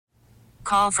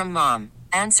Call from mom.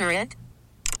 Answer it.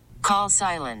 Call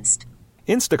silenced.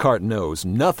 Instacart knows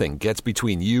nothing gets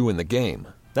between you and the game.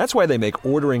 That's why they make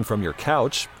ordering from your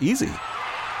couch easy.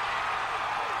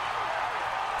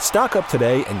 Stock up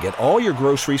today and get all your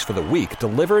groceries for the week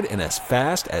delivered in as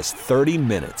fast as 30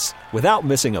 minutes without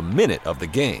missing a minute of the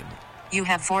game. You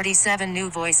have 47 new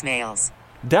voicemails.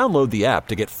 Download the app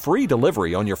to get free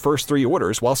delivery on your first 3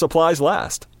 orders while supplies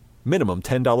last. Minimum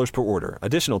 $10 per order.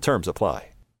 Additional terms apply.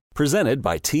 Presented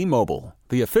by T-Mobile,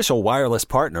 the official wireless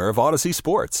partner of Odyssey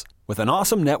Sports. With an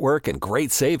awesome network and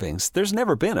great savings, there's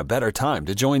never been a better time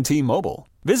to join T-Mobile.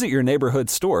 Visit your neighborhood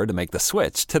store to make the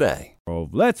switch today.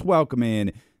 Let's welcome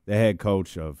in the head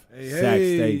coach of Sac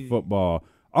State football.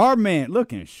 Our man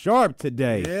looking sharp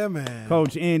today. Yeah, man.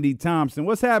 Coach Andy Thompson.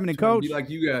 What's happening, Coach? Be like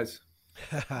you guys.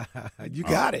 You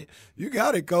got it. You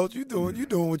got it, Coach. You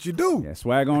doing what you do. Yeah,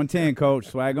 swag on 10, Coach.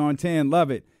 Swag on 10.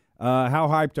 Love it. How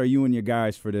hyped are you and your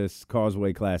guys for this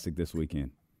Causeway Classic this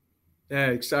weekend? Yeah,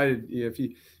 excited. Yeah, if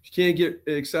you can't get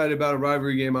excited about a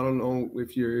rivalry game, I don't know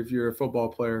if you're a football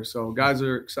player. So guys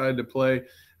are excited to play.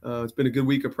 It's been a good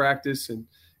week of practice, and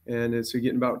it's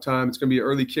getting about time. It's going to be an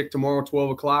early kick tomorrow, 12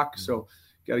 o'clock. So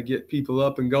got to get people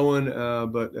up and going.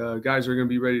 But guys are going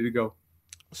to be ready to go.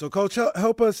 So, Coach,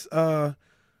 help us. I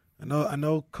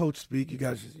know Coach speak. You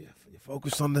guys you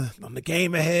focus on the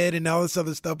game ahead and all this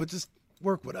other stuff, but just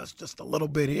work with us just a little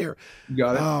bit here. You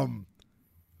got it.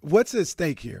 What's at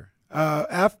stake here?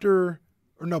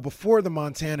 Before the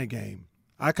Montana game,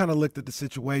 I kind of looked at the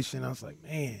situation. I was like,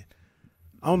 man,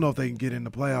 I don't know if they can get in the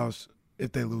playoffs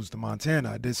if they lose to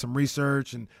Montana. I did some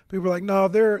research, and people were like, no,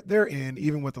 they're in,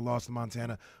 even with the loss to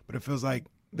Montana. But it feels like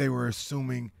they were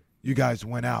assuming you guys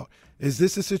went out. Is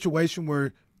this a situation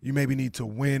where you maybe need to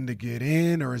win to get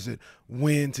in, or is it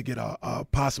win to get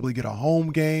possibly get a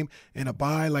home game and a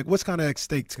bye? Like, what's kind of at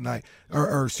stake tonight,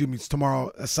 or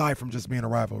tomorrow, aside from just being a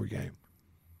rivalry game?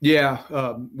 Yeah,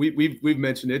 we've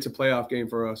mentioned it's a playoff game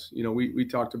for us. You know, we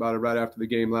talked about it right after the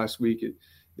game last week.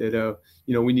 That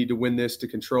we need to win this to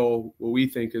control what we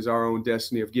think is our own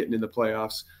destiny of getting in the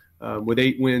playoffs. With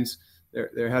 8 wins,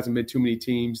 there hasn't been too many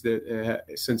teams that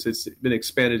since it's been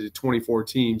expanded to 24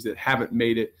 teams that haven't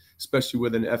made it, especially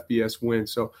with an FBS win.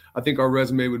 So I think our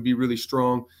resume would be really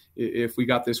strong if we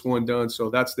got this one done. So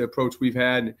that's the approach we've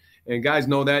had, and guys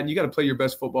know that. And you got to play your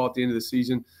best football at the end of the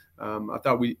season. I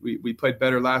thought we played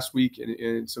better last week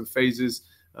in some phases.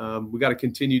 We got to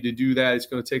continue to do that. It's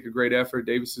going to take a great effort.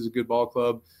 Davis is a good ball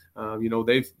club.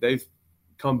 They've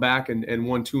come back and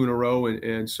won 2 in a row,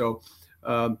 and so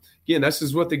again, this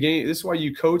is what the game. This is why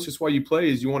you coach. This is why you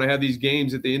play. Is you want to have these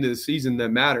games at the end of the season that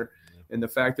matter, and the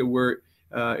fact that we're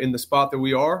in the spot that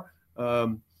we are,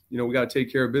 we got to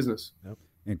take care of business. Yep.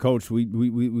 And, Coach, we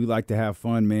like to have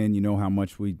fun, man. You know how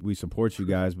much we support you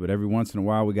guys, but every once in a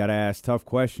while we got to ask tough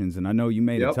questions. And I know you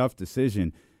made a tough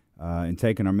decision in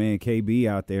taking our man KB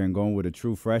out there and going with a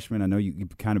true freshman. I know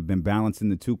you've kind of been balancing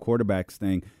the 2 quarterbacks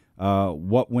thing.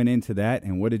 What went into that,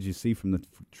 and what did you see from the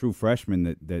true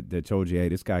freshman that told you, hey,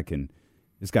 this guy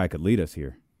could lead us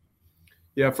here?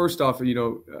 Yeah, first off,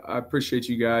 I appreciate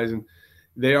you guys, and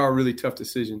they are really tough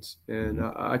decisions. And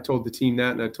I told the team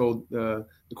that, and I told the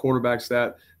quarterbacks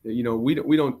that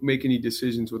we don't make any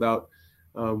decisions without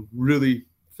really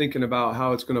thinking about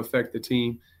how it's going to affect the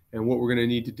team and what we're going to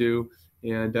need to do.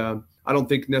 And I don't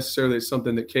think necessarily it's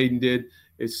something that Caden did.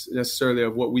 It's necessarily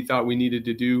of what we thought we needed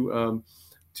to do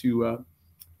to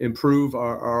improve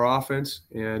our offense.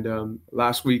 And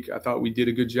last week, I thought we did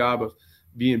a good job of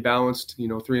being balanced,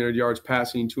 300 yards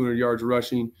passing, 200 yards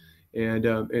rushing,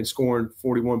 and scoring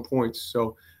 41 points.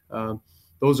 So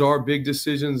those are big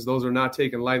decisions. Those are not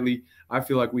taken lightly. I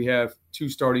feel like we have 2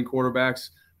 starting quarterbacks.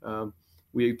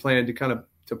 We planned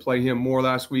to play him more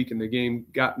last week, and the game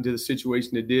got into the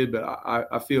situation it did. But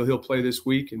I feel he'll play this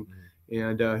week,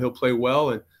 and he'll play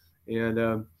well.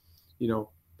 Again,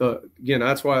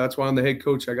 that's why I'm the head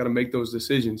coach. I got to make those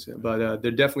decisions, but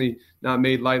they're definitely not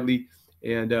made lightly.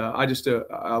 And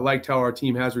I liked how our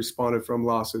team has responded from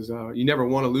losses. You never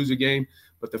want to lose a game,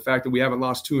 but the fact that we haven't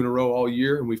lost 2 in a row all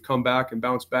year, and we've come back and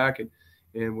bounced back,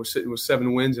 and we're sitting with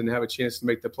 7 wins and have a chance to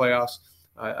make the playoffs.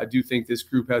 I do think this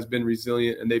group has been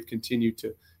resilient, and they've continued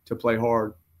to play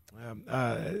hard.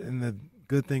 And the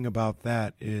good thing about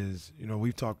that is,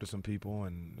 we've talked to some people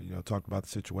and, talked about the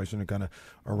situation and kind of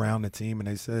around the team, and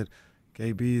they said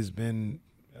KB has been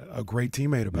a great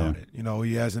teammate about it.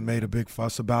 He hasn't made a big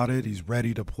fuss about it. He's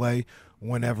ready to play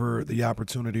whenever the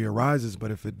opportunity arises,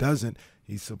 but if it doesn't,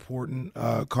 he's supporting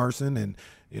Carson, and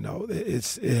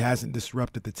it hasn't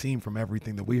disrupted the team from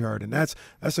everything that we heard, and that's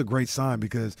a great sign,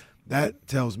 because that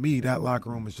tells me that locker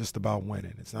room is just about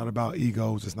winning. It's not about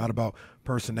egos. It's not about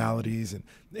personalities and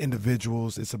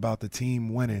individuals. It's about the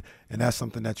team winning, and that's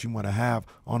something that you want to have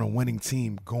on a winning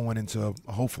team going into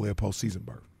hopefully a postseason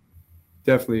berth.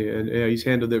 Definitely, and he's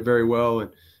handled it very well,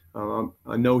 and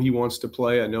I know he wants to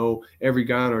play. I know every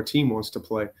guy on our team wants to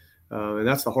play, and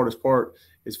that's the hardest part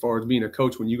as far as being a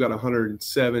coach when you got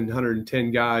 107,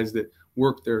 110 guys that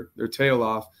work their tail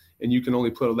off, and you can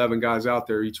only put 11 guys out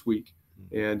there each week.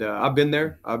 And I've been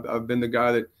there. I've been the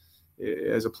guy that,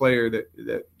 as a player,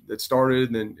 that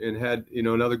started and had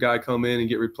another guy come in and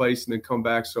get replaced and then come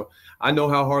back. So I know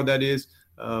how hard that is.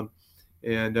 And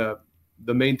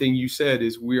the main thing you said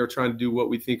is we are trying to do what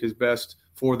we think is best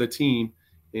for the team,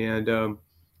 and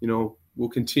we'll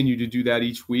continue to do that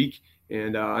each week.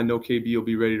 And I know KB will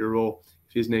be ready to roll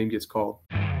if his name gets called.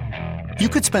 You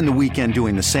could spend the weekend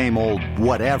doing the same old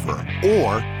whatever,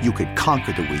 or you could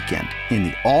conquer the weekend in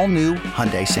the all-new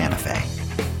Hyundai Santa Fe.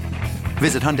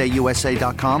 Visit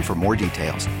HyundaiUSA.com for more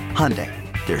details. Hyundai,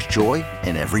 there's joy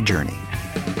in every journey.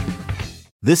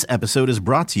 This episode is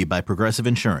brought to you by Progressive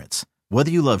Insurance.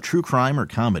 Whether you love true crime or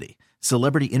comedy,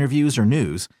 celebrity interviews or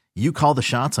news, you call the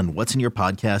shots on what's in your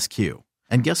podcast queue.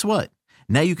 And guess what?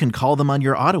 Now you can call them on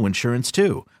your auto insurance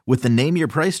too with the Name Your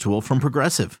Price tool from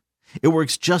Progressive. It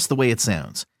works just the way it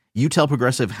sounds. You tell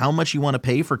Progressive how much you want to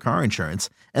pay for car insurance,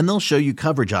 and they'll show you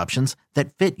coverage options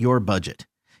that fit your budget.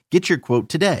 Get your quote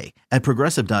today at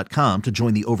Progressive.com to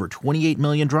join the over 28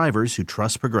 million drivers who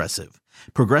trust Progressive.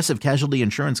 Progressive Casualty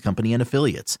Insurance Company and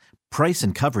Affiliates. Price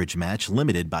and coverage match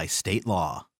limited by state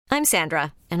law. I'm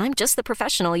Sandra, and I'm just the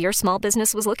professional your small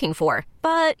business was looking for.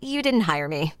 But you didn't hire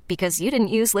me because you didn't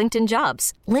use LinkedIn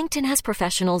Jobs. LinkedIn has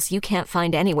professionals you can't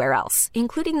find anywhere else,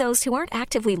 including those who aren't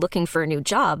actively looking for a new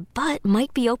job, but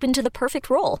might be open to the perfect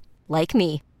role, like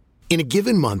me. In a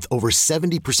given month, over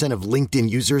 70% of LinkedIn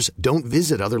users don't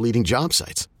visit other leading job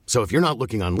sites. So if you're not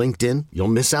looking on LinkedIn, you'll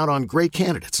miss out on great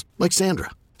candidates like Sandra.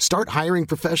 Start hiring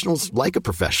professionals like a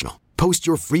professional. Post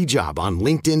your free job on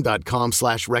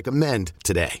linkedin.com/recommend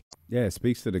today. Yeah, it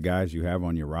speaks to the guys you have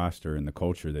on your roster and the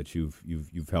culture that you've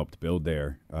helped build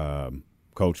there,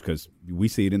 Coach, because we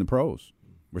see it in the pros.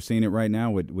 We're seeing it right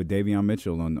now with Davion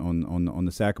Mitchell on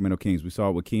the Sacramento Kings. We saw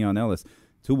it with Keon Ellis,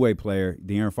 two-way player.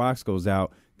 De'Aaron Fox goes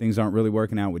out. Things aren't really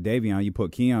working out with Davion. You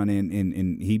put Keon in,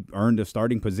 and he earned a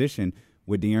starting position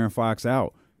with De'Aaron Fox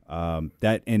out. And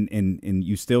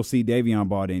you still see Davion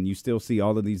bought in. You still see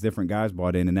all of these different guys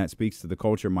bought in, and that speaks to the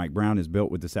culture Mike Brown has built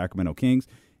with the Sacramento Kings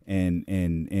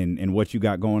and what you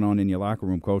got going on in your locker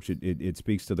room, Coach. It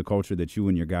speaks to the culture that you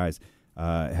and your guys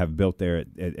have built there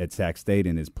at Sac State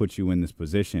and has put you in this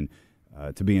position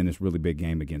to be in this really big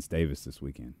game against Davis this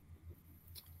weekend.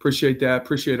 Appreciate that.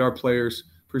 Appreciate our players.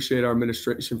 Appreciate our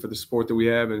administration for the support that we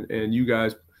have and you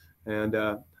guys and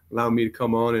allowing me to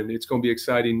come on. And it's going to be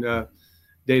exciting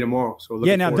day tomorrow. So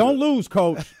now don't lose,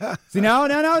 Coach. See, now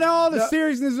all the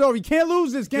seriousness is over. You can't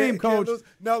lose this game, Coach.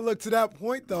 Now, look, to that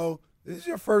point, though, this is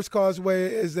your first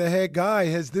Causeway as the head guy.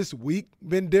 Has this week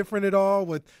been different at all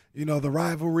with, the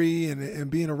rivalry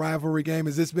and being a rivalry game?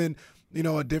 Has this been,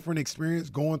 a different experience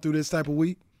going through this type of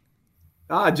week?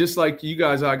 Just like you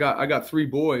guys, I got three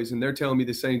boys, and they're telling me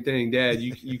the same thing. Dad,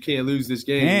 you can't lose this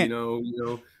game.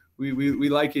 We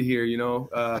like it here.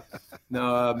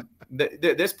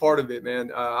 That's part of it,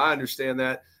 man. I understand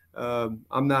that.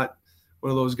 I'm not one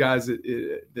of those guys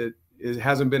that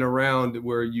hasn't been around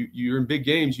where you're in big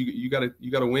games. You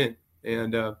gotta win,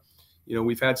 and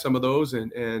we've had some of those,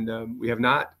 and we have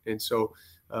not, and so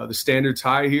the standard's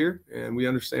high here, and we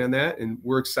understand that, and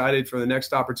we're excited for the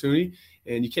next opportunity.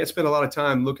 And you can't spend a lot of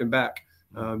time looking back.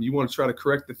 You want to try to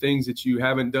correct the things that you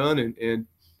haven't done, and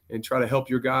try to help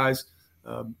your guys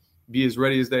be as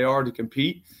ready as they are to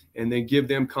compete, and then give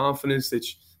them confidence that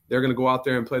they're going to go out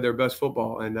there and play their best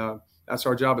football. And that's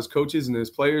our job as coaches and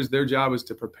as players. Their job is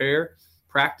to prepare,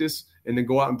 practice, and then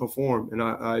go out and perform. And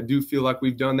I do feel like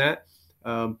we've done that.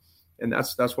 And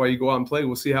that's why you go out and play.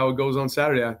 We'll see how it goes on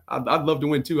Saturday. I'd love to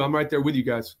win too. I'm right there with you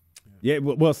guys. Yeah,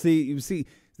 well, see,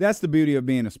 that's the beauty of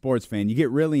being a sports fan. You get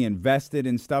really invested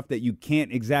in stuff that you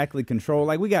can't exactly control.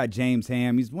 Like we got James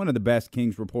Ham. He's one of the best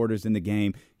Kings reporters in the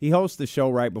game. He hosts the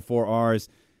show right before ours.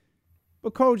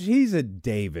 But, Coach, he's a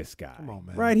Davis guy. Come on,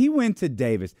 man. Right? He went to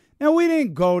Davis. Now, we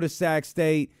didn't go to Sac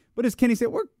State, but as Kenny said,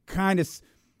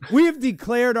 we have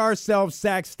declared ourselves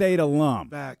Sac State alum.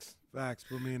 Facts.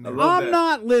 Put me in there. I'm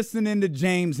not listening to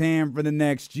James Ham for the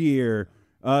next year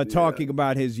talking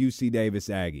about his UC Davis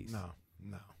Aggies. No.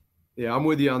 Yeah, I'm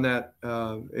with you on that.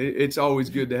 It's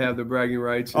always good to have the bragging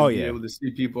rights and be able to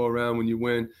see people around when you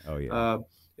win. Oh, yeah.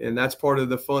 And that's part of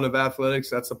the fun of athletics.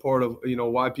 That's a part of,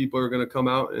 why people are going to come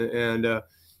out and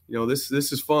this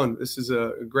is fun. This is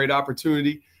a great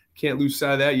opportunity. Can't lose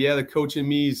sight of that. Yeah, the coach in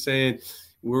me is saying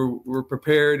we're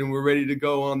prepared and we're ready to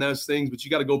go on those things, but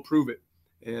you got to go prove it.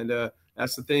 And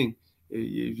that's the thing.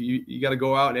 You got to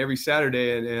go out every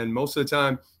Saturday, and most of the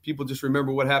time people just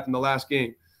remember what happened the last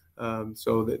game.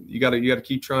 So that you got to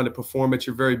keep trying to perform at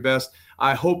your very best.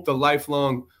 I hope the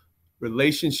lifelong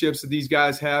relationships that these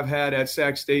guys have had at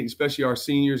Sac State, especially our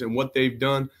seniors and what they've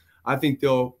done, I think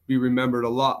they'll be remembered a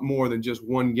lot more than just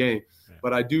one game. Yeah.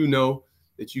 But I do know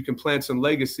that you can plant some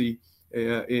legacy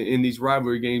in these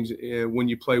rivalry games when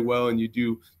you play well and you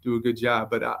do a good job.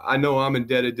 But I know I'm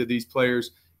indebted to these players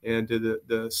and to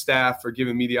the staff for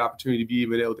giving me the opportunity to be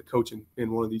even able to coach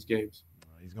in one of these games.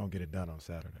 He's going to get it done on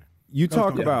Saturday. You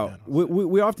talk about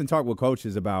we often talk with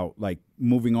coaches about like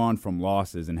moving on from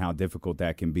losses and how difficult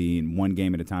that can be in one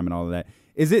game at a time and all of that.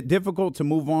 Is it difficult to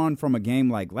move on from a game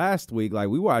like last week? Like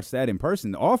we watched that in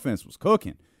person. The offense was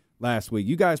cooking last week.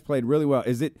 You guys played really well.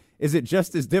 Is it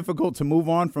just as difficult to move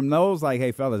on from those? Like,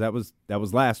 hey, fellas, that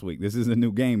was last week. This is a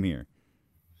new game here.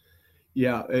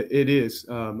 Yeah, it is.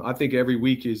 I think every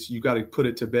week is you got to put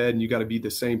it to bed and you got to be the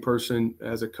same person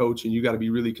as a coach and you got to be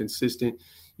really consistent.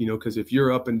 Because if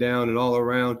you're up and down and all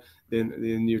around,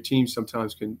 then your team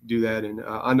sometimes can do that. And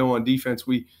I know on defense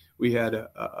we had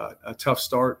a tough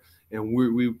start, and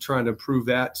we're trying to improve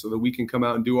that so that we can come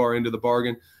out and do our end of the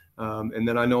bargain. And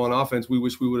then I know on offense we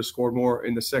wish we would have scored more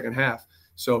in the second half.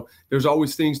 So there's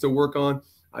always things to work on.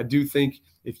 I do think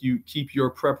if you keep your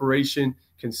preparation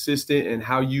consistent and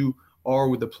how you are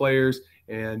with the players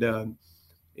and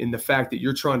in the fact that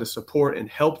you're trying to support and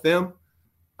help them,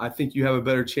 I think you have a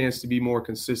better chance to be more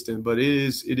consistent. But it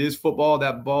is football.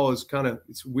 That ball is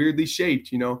it's weirdly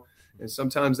shaped, and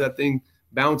sometimes that thing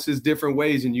bounces different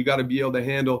ways, and you got to be able to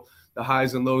handle the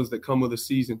highs and lows that come with a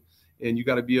season, and you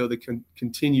got to be able to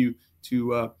continue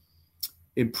to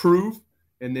improve,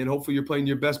 and then hopefully you're playing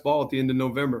your best ball at the end of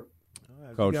November.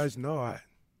 As Coach, you guys know, I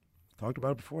talked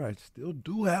about it before. I still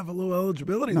do have a little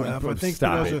eligibility left. I think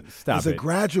as a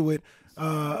graduate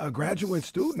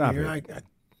student here, I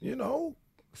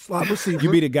slot receiver.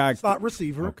 You be the guy. Slot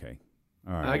receiver. Okay.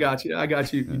 All right. I got you.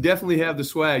 You definitely have the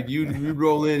swag. You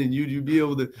roll in and you be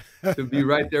able to be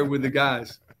right there with the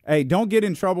guys. Hey, don't get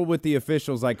in trouble with the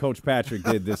officials like Coach Patrick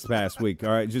did this past week. All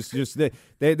right, just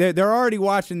they're already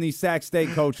watching these Sac State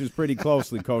coaches pretty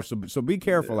closely, Coach. So be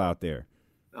careful out there.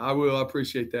 I will. I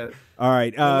appreciate that. All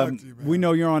right. We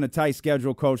know you're on a tight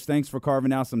schedule, Coach. Thanks for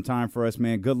carving out some time for us,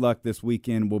 man. Good luck this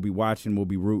weekend. We'll be watching. We'll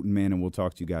be rooting, man, and we'll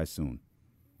talk to you guys soon.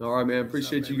 All right, man.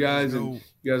 Appreciate you guys, and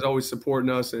you guys always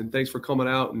supporting us, and thanks for coming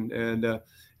out. And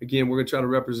again, we're going to try to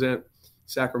represent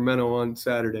Sacramento on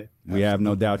Saturday. We have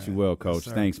no doubt you will, Coach.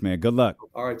 Yes, thanks, man. Good luck.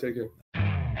 All right, take care.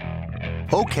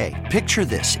 Okay, picture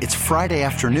this. It's Friday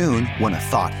afternoon when a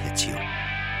thought hits you.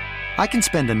 I can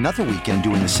spend another weekend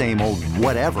doing the same old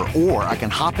whatever, or I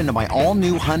can hop into my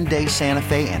all-new Hyundai Santa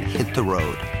Fe and hit the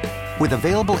road. With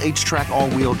available H-Track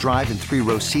all-wheel drive and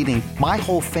 3-row seating, my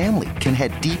whole family can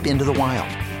head deep into the wild.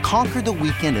 Conquer the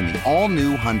weekend in the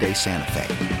all-new Hyundai Santa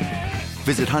Fe.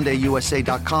 Visit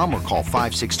HyundaiUSA.com or call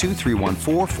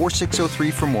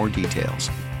 562-314-4603 for more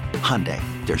details. Hyundai,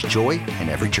 there's joy in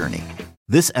every journey.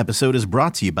 This episode is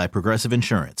brought to you by Progressive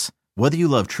Insurance. Whether you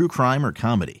love true crime or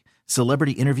comedy,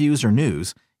 celebrity interviews or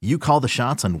news, you call the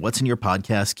shots on what's in your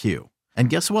podcast queue.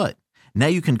 And guess what? Now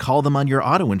you can call them on your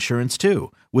auto insurance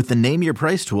too with the Name Your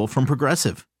Price tool from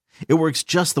Progressive. It works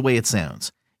just the way it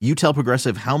sounds. You tell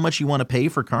Progressive how much you want to pay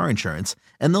for car insurance,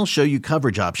 and they'll show you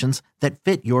coverage options that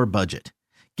fit your budget.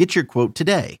 Get your quote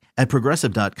today at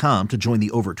Progressive.com to join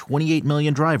the over 28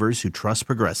 million drivers who trust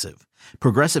Progressive.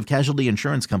 Progressive Casualty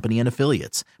Insurance Company and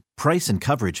Affiliates. Price and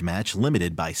coverage match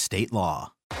limited by state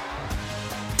law.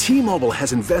 T-Mobile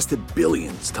has invested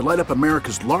billions to light up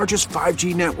America's largest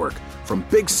 5G network, from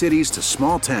big cities to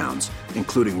small towns,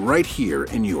 including right here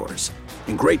in yours.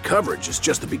 And great coverage is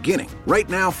just the beginning. Right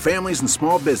now, families and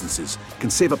small businesses can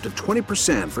save up to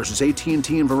 20% versus AT&T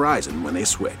and Verizon when they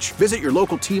switch. Visit your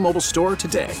local T-Mobile store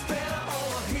today.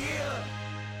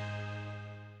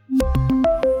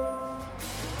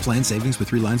 Plan savings with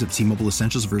 3 lines of T-Mobile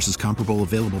Essentials versus comparable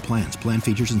available plans. Plan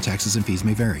features and taxes and fees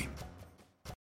may vary.